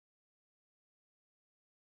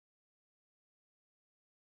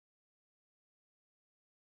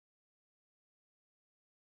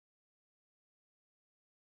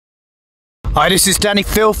Hi, this is Dani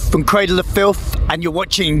Filth from Cradle of Filth, and you're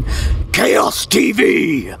watching Chaos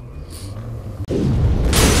TV!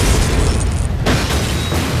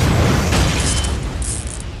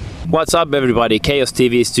 What's up everybody, Chaos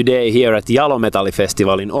TV is today here at the Jalometalli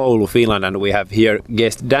Festival in Oulu, Finland, and we have here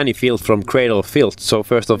guest Dani Filth from Cradle of Filth. So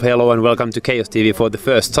first of all, hello and welcome to Chaos TV for the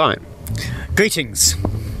first time. Greetings!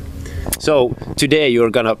 So today you're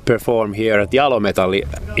gonna perform here at the Jalometalli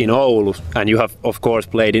in Oulu, and you have of course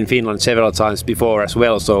played in Finland several times before as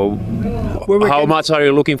well, so how much are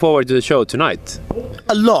you looking forward to the show tonight?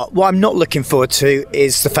 A lot. What I'm not looking forward to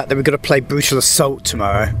is the fact that we're going to play Brutal Assault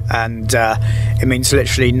tomorrow, and it means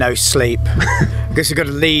literally no sleep because we've got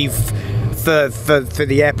to leave for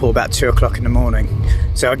the airport about 2 o'clock in the morning.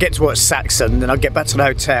 So I'll get to watch Saxon, then I'll get back to the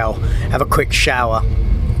hotel, have a quick shower,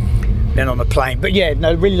 then on the plane. But yeah,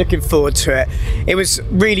 no, really looking forward to it. It was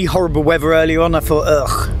really horrible weather earlier on. I thought,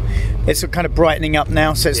 ugh, it's kind of brightening up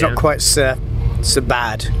now, so it's not quite so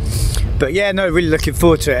bad. But yeah, no, really looking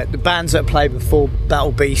forward to it. The bands that I played before,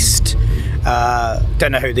 Battle Beast,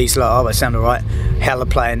 don't know who these lot are, but sound alright. Hell are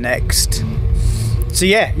playing next. So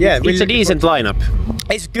yeah, really it's a decent lineup.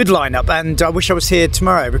 It's a good lineup, and I wish I was here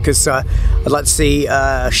tomorrow because I'd like to see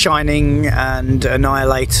Shining and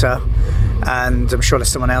Annihilator, and I'm sure there's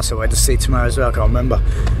someone else I want to see tomorrow as well. I can't remember.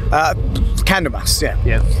 Candlemas,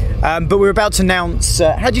 yeah. But we're about to announce.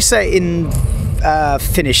 How do you say it in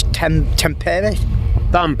Finnish? Tampere.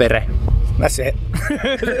 Tampere. That's it.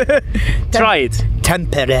 Try it.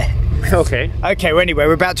 Tampere. Okay. Okay, well anyway,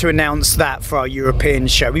 we're about to announce that for our European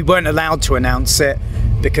show. We weren't allowed to announce it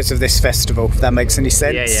because of this festival, if that makes any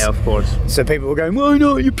sense. Yeah, of course. So people were going, why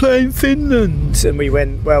not, you play in Finland? And we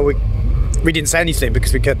went, well, we didn't say anything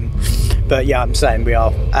because we couldn't. But yeah, I'm saying we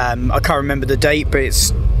are. I can't remember the date, but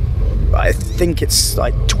I think it's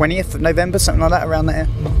like 20th of November, something like that, around there.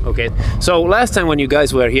 Okay. So last time when you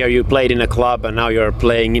guys were here, you played in a club, and now you're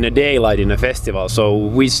playing in a daylight in a festival. So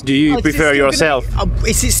which do you prefer yourself?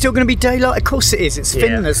 Is it still going to be daylight? Of course it is. It's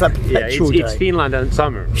Finland. It's like perpetual day. It's Finland and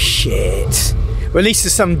summer. Shit. Well, at least the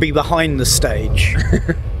sun will be behind the stage.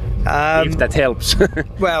 If that helps.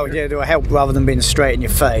 Well, yeah, it'll help rather than being straight in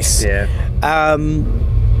your face. Yeah.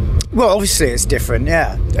 Well, obviously it's different,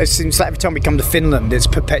 yeah. It seems like every time we come to Finland, it's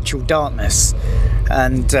perpetual darkness,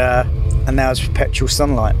 and now it's perpetual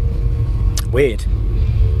sunlight. Weird,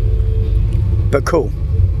 but cool,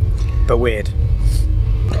 but weird.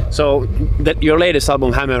 So your latest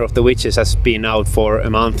album, Hammer of the Witches, has been out for a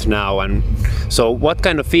month now, and so what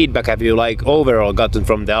kind of feedback have you overall gotten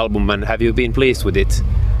from the album, and have you been pleased with it?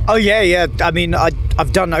 Oh yeah. I mean,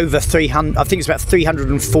 I've done over 300. I think it's about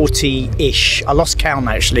 340-ish. I lost count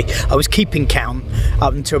actually. I was keeping count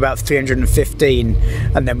up until about 315,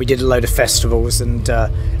 and then we did a load of festivals and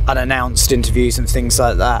unannounced interviews and things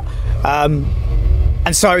like that.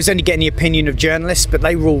 And so I was only getting the opinion of journalists, but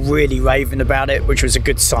they were all really raving about it, which was a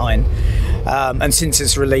good sign. And since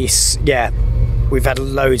its release, yeah, we've had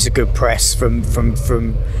loads of good press from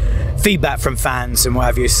feedback from fans and what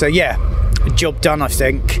have you. So yeah. Job done, I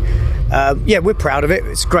think. Yeah, we're proud of it.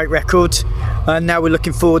 It's a great record, and now we're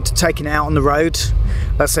looking forward to taking it out on the road.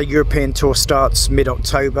 That's our European tour starts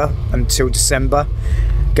mid-October until December.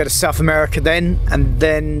 Go to South America then, and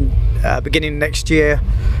then beginning next year,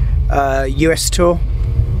 US tour,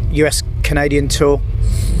 US Canadian tour,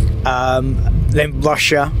 then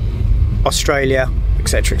Russia, Australia,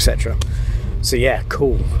 etc, etc. So yeah,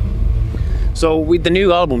 cool. So with the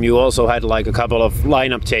new album, you also had a couple of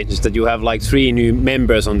lineup changes. That you have 3 new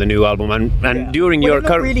members on the new album, and during your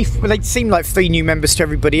career, they seem like 3 new members to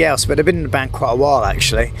everybody else, but they've been in the band quite a while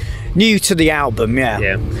actually. New to the album,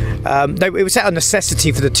 yeah. It was out of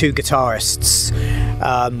necessity for the 2 guitarists.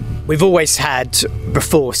 We've always had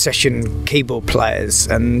before session keyboard players,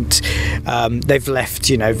 and they've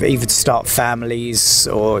left, either to start families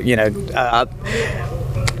or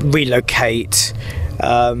relocate.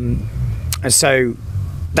 And so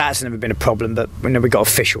that's never been a problem, but we've got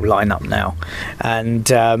official lineup now, and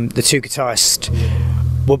the 2 guitarists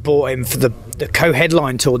were brought in for the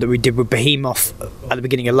co-headline tour that we did with Behemoth at the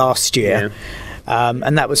beginning of last year,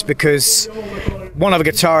 and that was because one of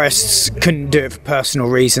the guitarists couldn't do it for personal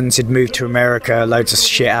reasons. He'd moved to America, loads of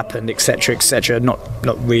shit happened, etc, etc. Not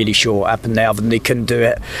really sure what happened there, other than he couldn't do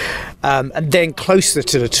it. And then closer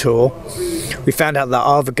to the tour, we found out that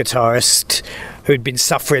our other guitarist, who'd been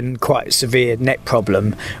suffering quite a severe neck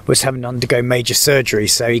problem, was having to undergo major surgery,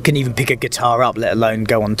 so he couldn't even pick a guitar up, let alone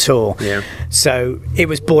go on tour. So it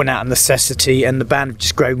was born out of necessity, and the band have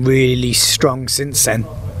just grown really strong since then.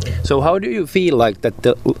 So how do you feel like that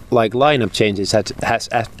the lineup changes has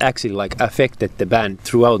actually like affected the band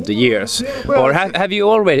throughout the years? Well, or have you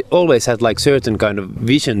always had like certain kind of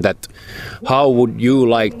vision that how would you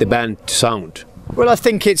like the band to sound? Well, I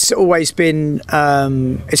think it's always been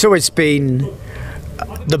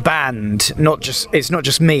the band, it's not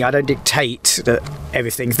just me. I don't dictate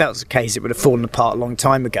everything. If that was the case, it would have fallen apart a long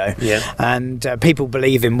time ago. Yeah. And people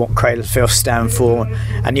believe in what Cradle of Filth stand for,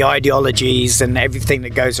 and the ideologies and everything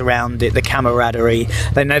that goes around it, the camaraderie.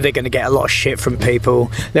 They know they're going to get a lot of shit from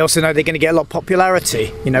people. They also know they're going to get a lot of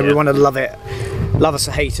popularity. You know, we want to love us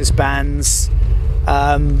or hate us bands.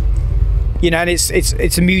 You know, and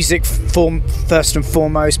it's a music form first and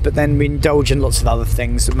foremost, but then we indulge in lots of other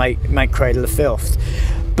things that make Cradle of Filth.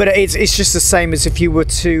 But it's just the same as if you were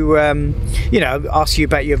to, you know, ask you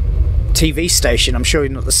about your TV station. I'm sure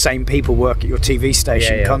not the same people work at your TV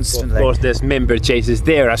station constantly. Of course, there's member changes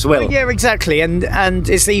there as well. Yeah, exactly. And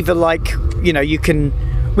it's either like, you know,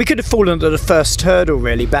 we could have fallen under the first hurdle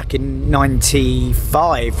really back in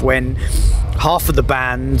 '95 when half of the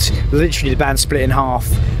band, literally the band split in half.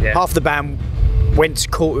 Yeah. Half the band went to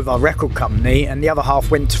court with our record company and the other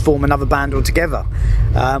half went to form another band altogether.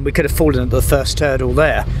 We could have fallen under the first hurdle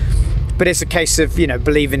there. But it's a case of, you know,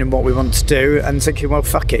 believing in what we want to do and thinking, well,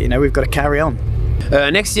 fuck it, you know, we've got to carry on.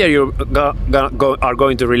 Next year you are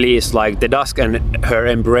going to release like the Dusk and Her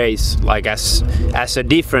Embrace, like as a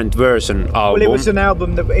different version album. Well, it was an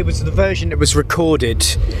album it was the version that was recorded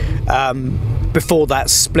before that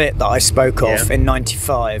split that I spoke of in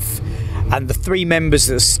 '95, and the three members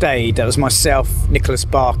that stayed, that was myself, Nicholas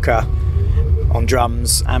Barker on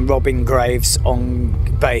drums and Robin Graves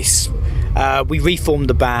on bass. We reformed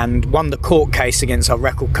the band, won the court case against our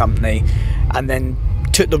record company, and then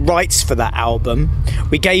took the rights for that album.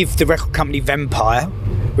 We gave the record company Mäenpää,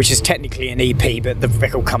 which is technically an EP, but the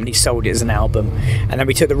record company sold it as an album. And then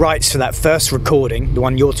we took the rights for that first recording, the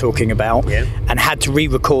one you're talking about, and had to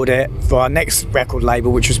re-record it for our next record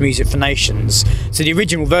label, which was Music for Nations. So the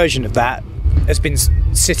original version of that has been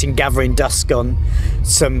sitting gathering dust on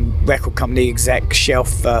some record company exec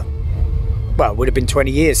shelf for, well, it would have been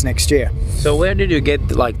 20 years next year. So where did you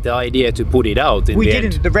get like the idea to put it out in the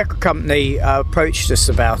end? The record company approached us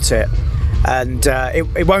about it, and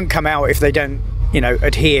it won't come out if they don't, you know,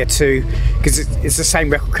 adhere to, because it's the same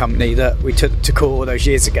record company that we took to court all those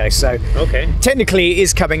years ago. So technically it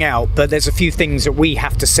is coming out, but there's a few things that we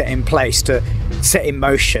have to set in place to set in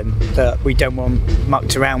motion that we don't want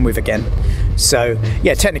mucked around with again. So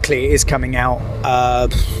yeah, technically it is coming out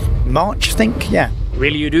March, I think. Yeah.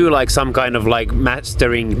 Will you do like some kind of like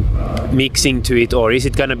mastering, mixing to it, or is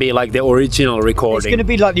it gonna be like the original recording? It's gonna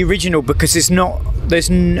be like the original because it's not.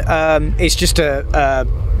 It's just a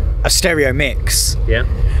stereo mix. Yeah.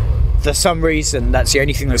 For some reason, that's the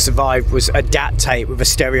only thing that survived was a DAT tape with a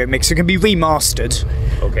stereo mix. It can be remastered.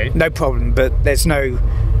 Okay. No problem, but there's no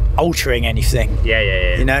altering anything.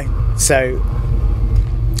 Yeah. You know, so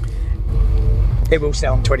it will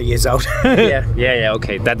sound 20 years old. Yeah.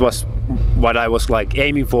 Okay, that was what I was like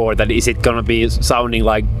aiming for. That is it gonna be sounding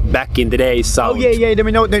like back in the day sound? Oh yeah. I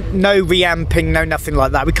mean, no reamping, no nothing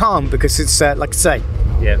like that. We can't because it's like I say,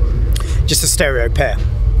 just a stereo pair.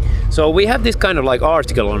 So we have this kind of like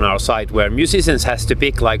article on our site where musicians has to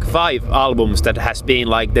pick like 5 albums that has been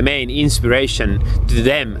like the main inspiration to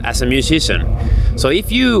them as a musician. So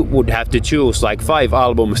if you would have to choose like 5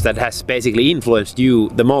 albums that has basically influenced you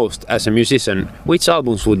the most as a musician, which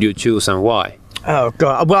albums would you choose and why? Oh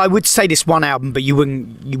god, well I would say this one album, but you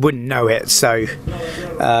wouldn't know it, so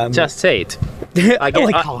just say it.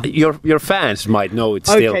 Your fans might know it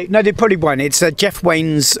still. Okay, no, they probably won't. It's Jeff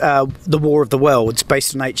Wayne's The War of the Worlds,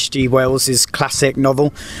 based on H.G. Wells' classic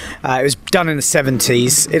novel. It was done in the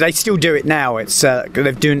 70s. They still do it now. It's they're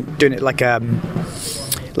doing it like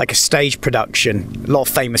a stage production. A lot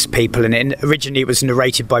of famous people in it. And originally it was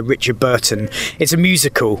narrated by Richard Burton. It's a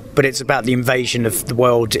musical, but it's about the invasion of the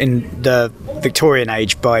world in the Victorian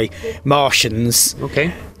age by Martians.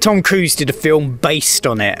 Okay. Tom Cruise did a film based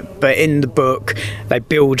on it, but in the book they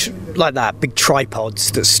build like that big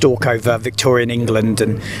tripods that stalk over Victorian England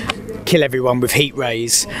and kill everyone with heat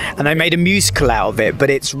rays, and they made a musical out of it, but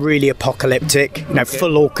it's really apocalyptic, you know,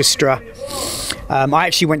 full orchestra. I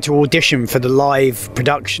actually went to audition for the live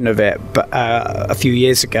production of it, but a few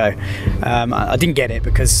years ago. I didn't get it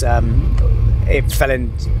because it fell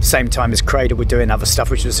in the same time as Cradle were doing other stuff,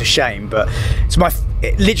 which was a shame. But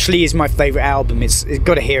it literally is my favourite album. It's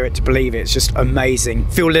got to hear it to believe it. It's just amazing.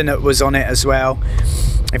 Phil Lynott was on it as well.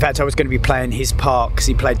 In fact, I was going to be playing his part because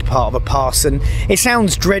he played the part of a parson. It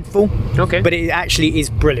sounds dreadful, but it actually is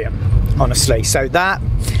brilliant, honestly. So that,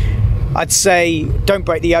 I'd say Don't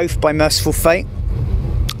Break the Oath by Merciful Fate.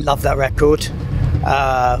 Love that record.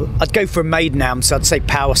 I'd go for a maiden album, so I'd say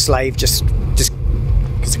Power Slave, just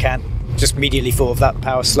because I can. Just immediately thought of that,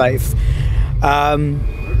 Power Slave.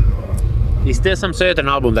 Is there some certain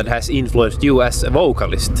album that has influenced you as a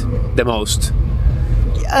vocalist the most?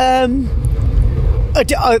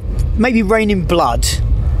 Maybe Rain in Blood.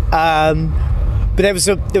 But there was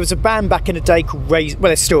a band back in the day called Razor. Well,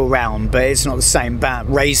 they're still around, but it's not the same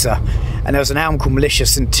band, Razor. And there was an album called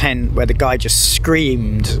Malicious Intent where the guy just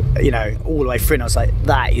screamed, all the way through. And I was like,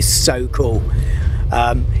 that is so cool.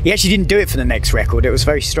 He actually didn't do it for the next record. It was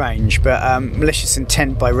very strange. But Malicious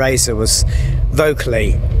Intent by Razor was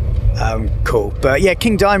vocally cool. But yeah,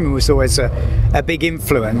 King Diamond was always a big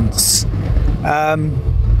influence. I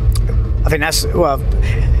think that's,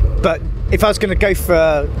 but if I was going to go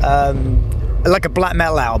for like a black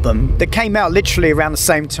metal album that came out literally around the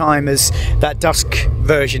same time as that Dusk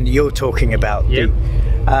version that you're talking about,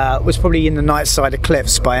 was probably In the Night Side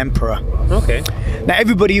Eclipse by Emperor. Okay. Now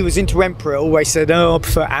everybody who was into Emperor always said, I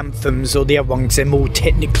prefer Anthems or the other ones, they're more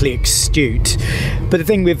technically astute. But the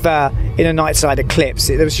thing with In the Night Side Eclipse,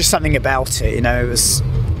 there was just something about it, it was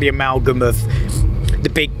the amalgam of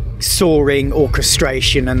the big soaring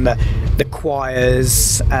orchestration and the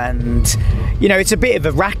choirs, and it's a bit of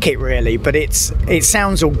a racket really, but it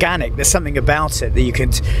sounds organic. There's something about it that you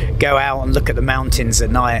could go out and look at the mountains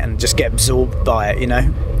at night and just get absorbed by it.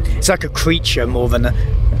 It's like a creature more than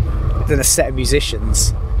a set of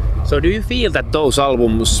musicians. So do you feel that those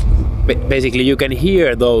albums, basically you can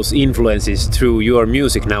hear those influences through your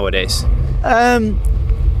music nowadays?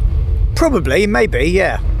 Probably, maybe,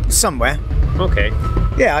 yeah, somewhere. Okay.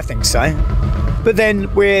 Yeah, I think so. But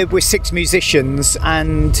then we're 6 musicians,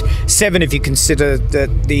 and 7 if you consider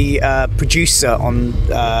the producer on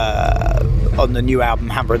the new album,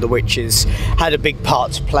 Hammer of the Witches, had a big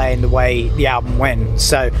part to play in the way the album went.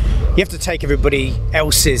 So you have to take everybody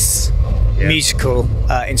else's musical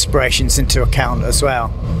inspirations into account as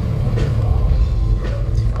well.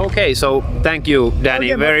 Okay, so thank you,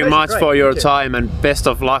 Dani, very much for your time, and best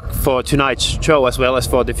of luck for tonight's show as well as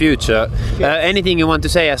for the future. Anything you want to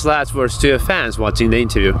say as last words to your fans watching the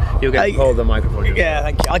interview? You can hold the microphone. Yeah,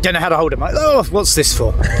 thank you. I don't know how to hold it. Oh, what's this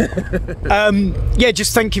for?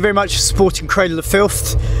 Just thank you very much for supporting Cradle of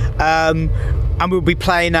Filth. And we'll be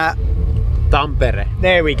playing at Tampere.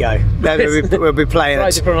 There we go. We'll be playing Try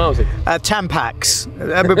to pronounce it. Tampax.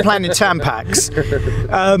 We're playing in Tampax.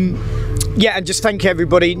 And just thank you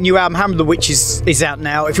everybody. New album Hammer of the Witches is out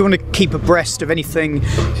now. If you want to keep abreast of anything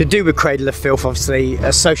to do with Cradle of Filth, obviously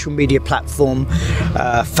a social media platform,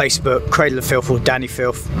 Facebook, Cradle of Filth or Dani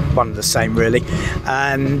Filth, one of the same really,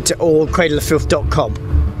 or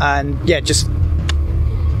cradleoffilth.com. And just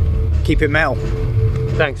keep it metal.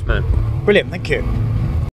 Thanks, man. Brilliant, thank you.